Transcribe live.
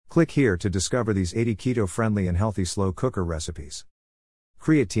Click here to discover these 80 keto-friendly and healthy slow cooker recipes.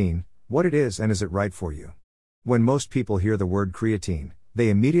 Creatine, what it is and is it right for you? When most people hear the word creatine, they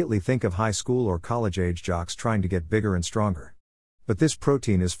immediately think of high school or college-age jocks trying to get bigger and stronger. But this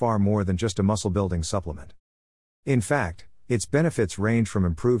protein is far more than just a muscle-building supplement. In fact, its benefits range from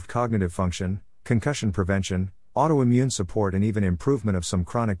improved cognitive function, concussion prevention, autoimmune support and even improvement of some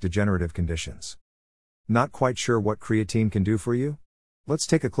chronic degenerative conditions. Not quite sure what creatine can do for you? Let's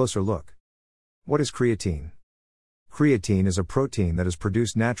take a closer look. What is creatine? Creatine is a protein that is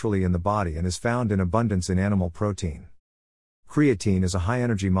produced naturally in the body and is found in abundance in animal protein. Creatine is a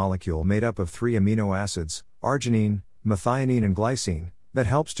high-energy molecule made up of 3 amino acids, arginine, methionine and glycine, that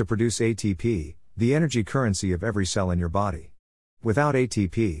helps to produce ATP, the energy currency of every cell in your body. Without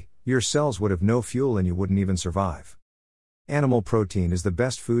ATP, your cells would have no fuel and you wouldn't even survive. Animal protein is the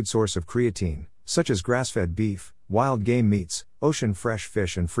best food source of creatine, such as grass-fed beef, wild game meats, ocean fresh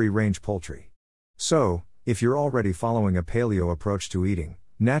fish and free-range poultry. So, if you're already following a paleo approach to eating,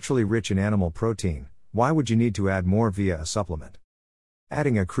 naturally rich in animal protein, why would you need to add more via a supplement?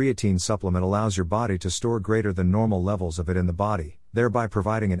 Adding a creatine supplement allows your body to store greater than normal levels of it in the body, thereby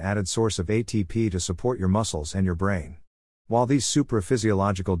providing an added source of ATP to support your muscles and your brain. While these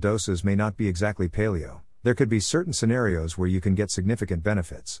supraphysiological doses may not be exactly paleo, there could be certain scenarios where you can get significant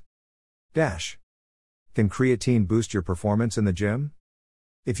benefits. Can creatine boost your performance in the gym?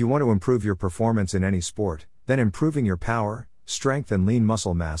 If you want to improve your performance in any sport, then improving your power, strength and lean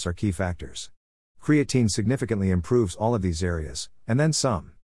muscle mass are key factors. Creatine significantly improves all of these areas, and then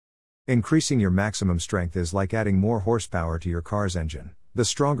some. Increasing your maximum strength is like adding more horsepower to your car's engine. The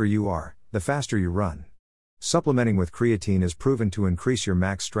stronger you are, the faster you run. Supplementing with creatine is proven to increase your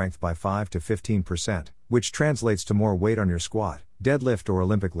max strength by 5 to 15%, which translates to more weight on your squat, deadlift or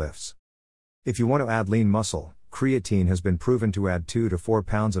Olympic lifts. If you want to add lean muscle, creatine has been proven to add 2 to 4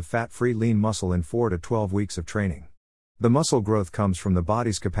 pounds of fat-free lean muscle in 4 to 12 weeks of training. The muscle growth comes from the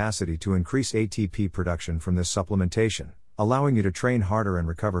body's capacity to increase ATP production from this supplementation, allowing you to train harder and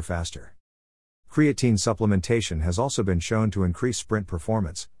recover faster. Creatine supplementation has also been shown to increase sprint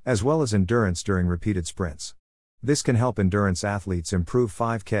performance, as well as endurance during repeated sprints. This can help endurance athletes improve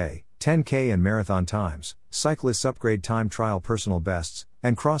 5K, 10K and marathon times, cyclists upgrade time trial personal bests,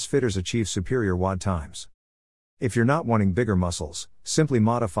 and CrossFitters achieve superior WOD times. If you're not wanting bigger muscles, simply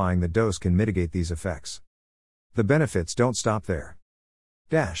modifying the dose can mitigate these effects. The benefits don't stop there.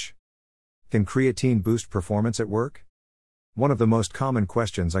 Can creatine boost performance at work? One of the most common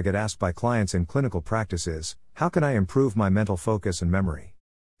questions I get asked by clients in clinical practice is, how can I improve my mental focus and memory?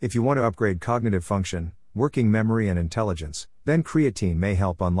 If you want to upgrade cognitive function, working memory and intelligence, then creatine may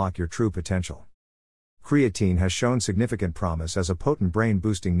help unlock your true potential. Creatine has shown significant promise as a potent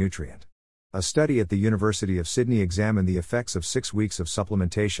brain-boosting nutrient. A study at the University of Sydney examined the effects of 6 weeks of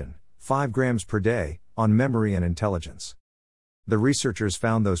supplementation, 5 grams per day, on memory and intelligence. The researchers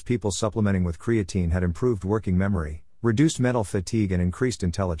found those people supplementing with creatine had improved working memory, reduced mental fatigue and increased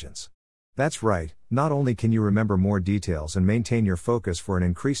intelligence. That's right, not only can you remember more details and maintain your focus for an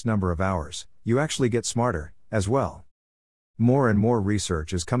increased number of hours, you actually get smarter, as well. More and more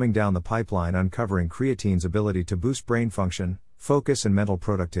research is coming down the pipeline uncovering creatine's ability to boost brain function, focus and mental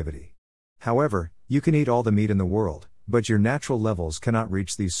productivity. However, you can eat all the meat in the world, but your natural levels cannot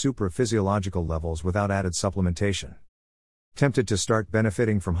reach these supraphysiological levels without added supplementation. Tempted to start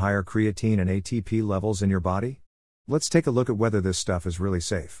benefiting from higher creatine and ATP levels in your body? Let's take a look at whether this stuff is really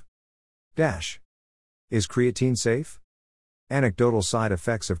safe. Is creatine safe? Anecdotal side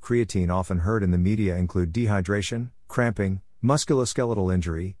effects of creatine often heard in the media include dehydration, cramping, musculoskeletal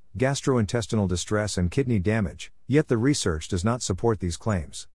injury, gastrointestinal distress and kidney damage, yet the research does not support these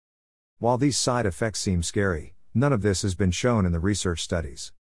claims. While these side effects seem scary, none of this has been shown in the research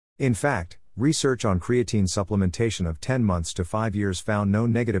studies. In fact, research on creatine supplementation of 10 months to 5 years found no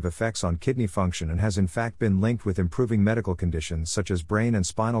negative effects on kidney function and has in fact been linked with improving medical conditions such as brain and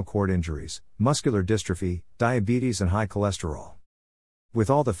spinal cord injuries, muscular dystrophy, diabetes and high cholesterol. With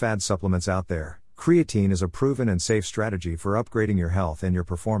all the fad supplements out there, creatine is a proven and safe strategy for upgrading your health and your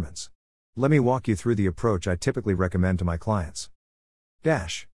performance. Let me walk you through the approach I typically recommend to my clients.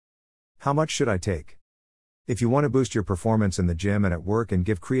 How much should I take? If you want to boost your performance in the gym and at work and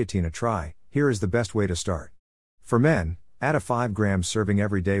give creatine a try, here is the best way to start. For men, add a 5 grams serving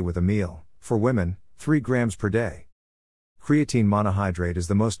every day with a meal. For women, 3 grams per day. Creatine monohydrate is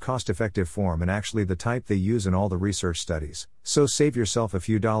the most cost-effective form and actually the type they use in all the research studies, so save yourself a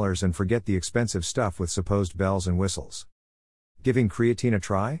few dollars and forget the expensive stuff with supposed bells and whistles. Giving creatine a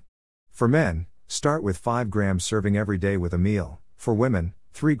try? For men, start with 5 grams serving every day with a meal. For women,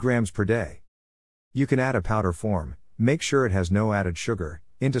 3 grams per day. You can add a powder form, make sure it has no added sugar,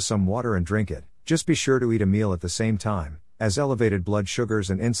 into some water and drink it. Just be sure to eat a meal at the same time, as elevated blood sugars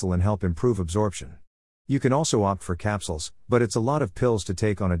and insulin help improve absorption. You can also opt for capsules, but it's a lot of pills to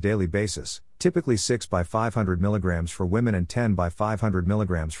take on a daily basis, typically 6 by 500 mg for women and 10 by 500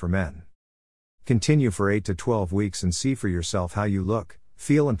 mg for men. Continue for 8 to 12 weeks and see for yourself how you look,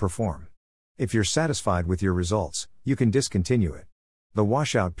 feel and perform. If you're satisfied with your results, you can discontinue it. The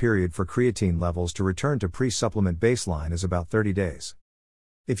washout period for creatine levels to return to pre-supplement baseline is about 30 days.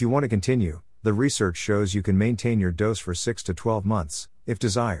 If you want to continue, the research shows you can maintain your dose for 6 to 12 months, if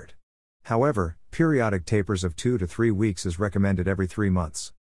desired. However, periodic tapers of 2 to 3 weeks is recommended every 3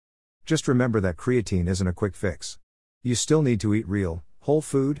 months. Just remember that creatine isn't a quick fix. You still need to eat real, whole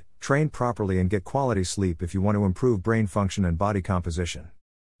food, train properly and get quality sleep if you want to improve brain function and body composition.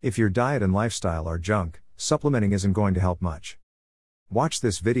 If your diet and lifestyle are junk, supplementing isn't going to help much. Watch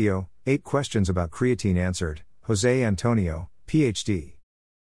this video, 8 questions about creatine answered, Jose Antonio, PhD.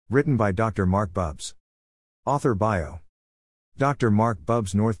 Written by Dr. Mark Bubbs. Author bio. Dr. Mark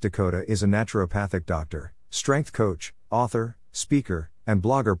Bubbs North Dakota is a naturopathic doctor, strength coach, author, speaker, and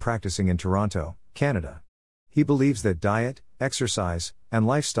blogger practicing in Toronto, Canada. He believes that diet, exercise, and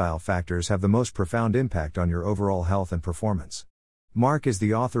lifestyle factors have the most profound impact on your overall health and performance. Mark is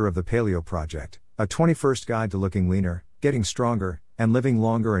the author of the Paleo Project, a 21st guide to looking leaner, getting stronger, and living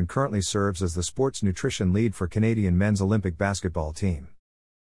longer, and currently serves as the sports nutrition lead for Canadian men's Olympic basketball team.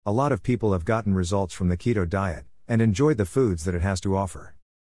 A lot of people have gotten results from the keto diet, and enjoyed the foods that it has to offer.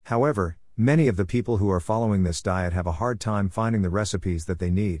 However, many of the people who are following this diet have a hard time finding the recipes that they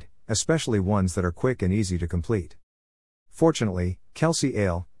need, especially ones that are quick and easy to complete. Fortunately, Kelsey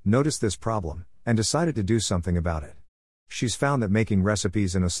Ale noticed this problem, and decided to do something about it. She's found that making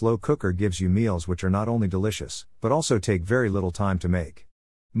recipes in a slow cooker gives you meals which are not only delicious, but also take very little time to make.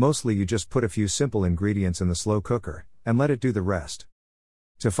 Mostly you just put a few simple ingredients in the slow cooker, and let it do the rest.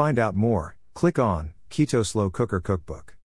 To find out more, click on Keto Slow Cooker Cookbook.